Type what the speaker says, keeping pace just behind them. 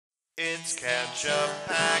It's Ketchup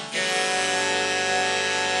Packets.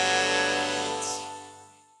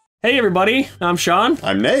 Hey everybody, I'm Sean.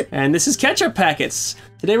 I'm Nate. And this is Ketchup Packets.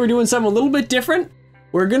 Today we're doing something a little bit different.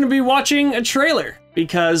 We're going to be watching a trailer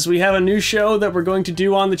because we have a new show that we're going to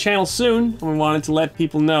do on the channel soon, and we wanted to let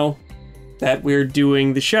people know that we're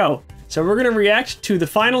doing the show. So we're going to react to the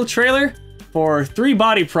final trailer for Three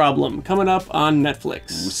Body Problem coming up on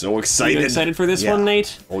Netflix. I'm so excited. You excited for this one,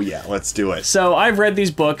 Nate? Oh yeah, let's do it. So I've read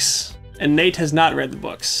these books, and Nate has not read the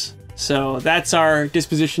books. So that's our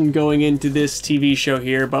disposition going into this TV show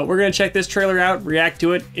here, but we're gonna check this trailer out, react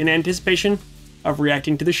to it in anticipation of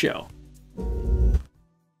reacting to the show.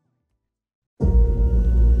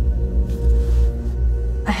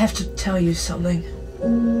 I have to tell you something.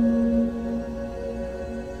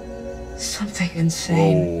 Something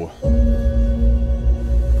insane. Whoa.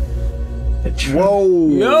 Whoa.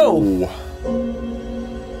 Yo!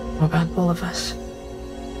 About all of us.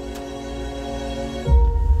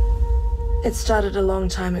 It started a long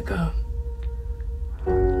time ago.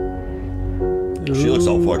 She looks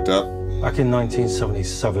all fucked up. Back in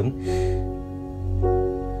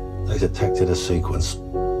 1977, they detected a sequence.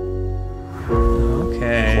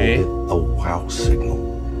 Okay. Called it a wow signal.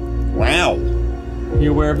 Wow.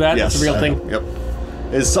 You aware of that? Yes. That's a real thing? Yep.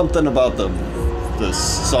 It's something about the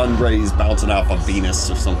sun rays bouncing off of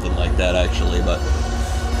Venus or something like that, actually, but...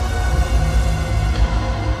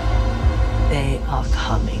 They are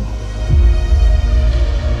coming.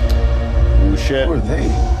 Ooh, shit. Who are they?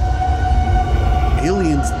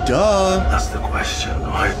 Aliens, duh. That's the question,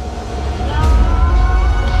 right?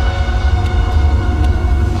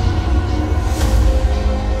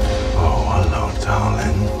 Oh, hello,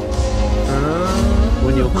 darling.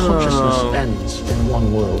 When your consciousness ends in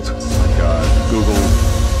one world, Oh my god. Google,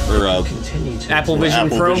 or continue to Apple Vision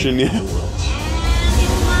Apple Pro? Vision, yeah.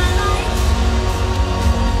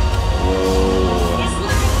 Whoa.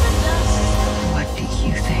 What do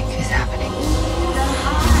you think is happening?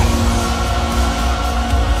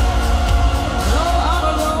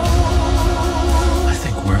 I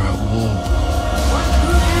think we're at war.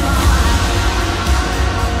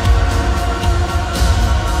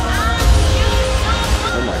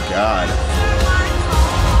 Oh my god.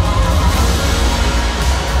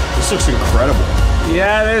 This looks incredible.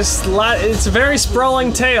 Yeah, there's a lot. It's a very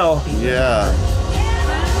sprawling tale. Yeah.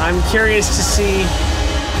 I'm curious to see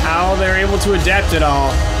how they're able to adapt it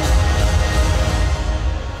all.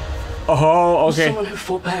 Oh, okay. Someone who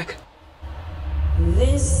fought back.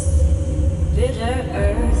 This bitter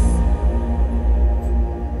earth.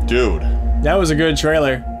 Dude. That was a good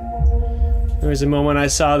trailer. There was a moment I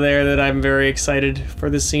saw there that I'm very excited for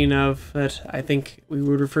the scene of that I think we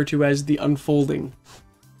would refer to as the unfolding.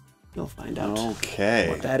 You'll find out Okay.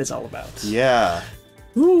 what that is all about. Yeah.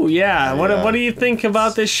 Ooh, yeah. What Yeah. do you think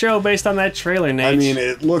about this show based on that trailer, Nate? I mean,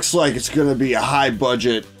 it looks like it's gonna be a high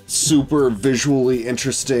budget, super visually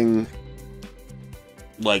interesting,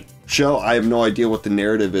 like, show. I have no idea what the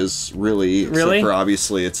narrative is, really. Really? Except for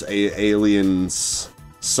obviously it's aliens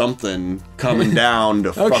something coming down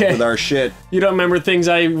to fuck Okay. with our shit. You don't remember things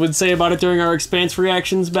I would say about it during our Expanse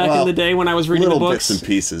reactions back in the day when I was reading the Little books? bits and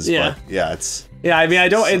pieces, Yeah. but yeah, it's... Yeah, I mean, I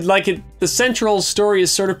don't the central story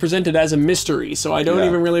is sort of presented as a mystery, so I don't Yeah.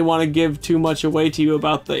 even really want to give too much away to you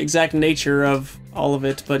about the exact nature of all of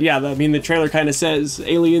it. But yeah, I mean, the trailer kind of says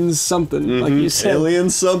aliens something, like you said.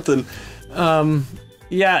 Aliens something.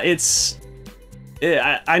 Yeah,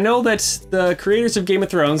 I know that the creators of Game of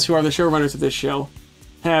Thrones, who are the showrunners of this show,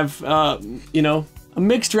 have, you know, a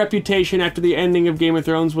mixed reputation after the ending of Game of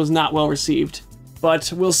Thrones was not well received.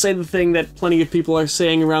 But we'll say the thing that plenty of people are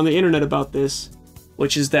saying around the internet about this,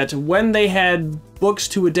 which is that when they had books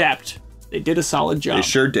to adapt, they did a solid job. They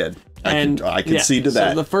sure did. I Yeah, concede to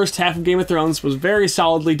that. So the first half of Game of Thrones was very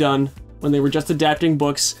solidly done when they were just adapting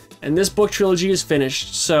books, and this book trilogy is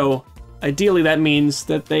finished, so ideally that means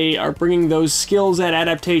that they are bringing those skills at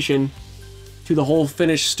adaptation to the whole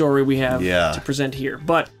finished story we have to present here.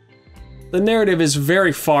 But the narrative is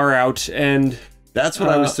very far out, and... That's what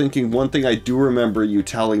I was thinking. One thing I do remember you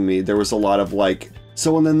telling me, there was a lot of like,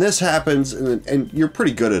 so and then this happens, and you're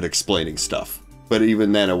pretty good at explaining stuff. But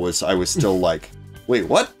even then I was still like, wait,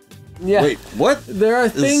 what? Yeah. Wait, what? There are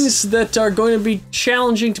things that are going to be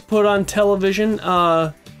challenging to put on television.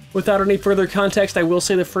 Without any further context, I will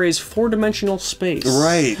say the phrase four-dimensional space.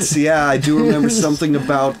 Right, yeah, I do remember something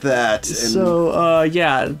about that. And So,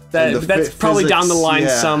 yeah, that's probably down the line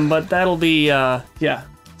some, but that'll be, yeah.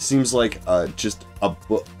 Seems like just a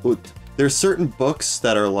book. There's certain books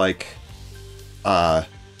that are like,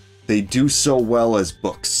 they do so well as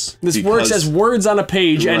books. This works as words on a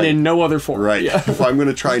page and Right. in no other form. Right. Yeah. If I'm going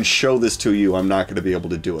to try and show this to you, I'm not going to be able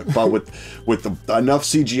to do it. But with enough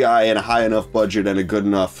CGI and a high enough budget and a good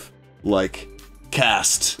enough like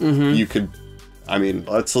cast, you could. I mean,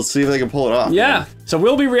 let's see if they can pull it off. Yeah. man. So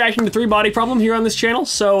we'll be reacting to 3 Body Problem here on this channel.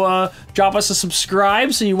 So drop us a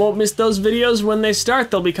subscribe so you won't miss those videos when they start.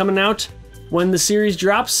 They'll be coming out when the series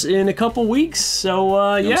drops in a couple weeks.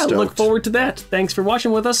 So yeah, stoked. look forward to that. Thanks for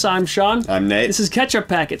watching with us. I'm Sean. I'm Nate. This is Ketchup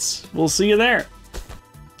Packets. We'll see you there.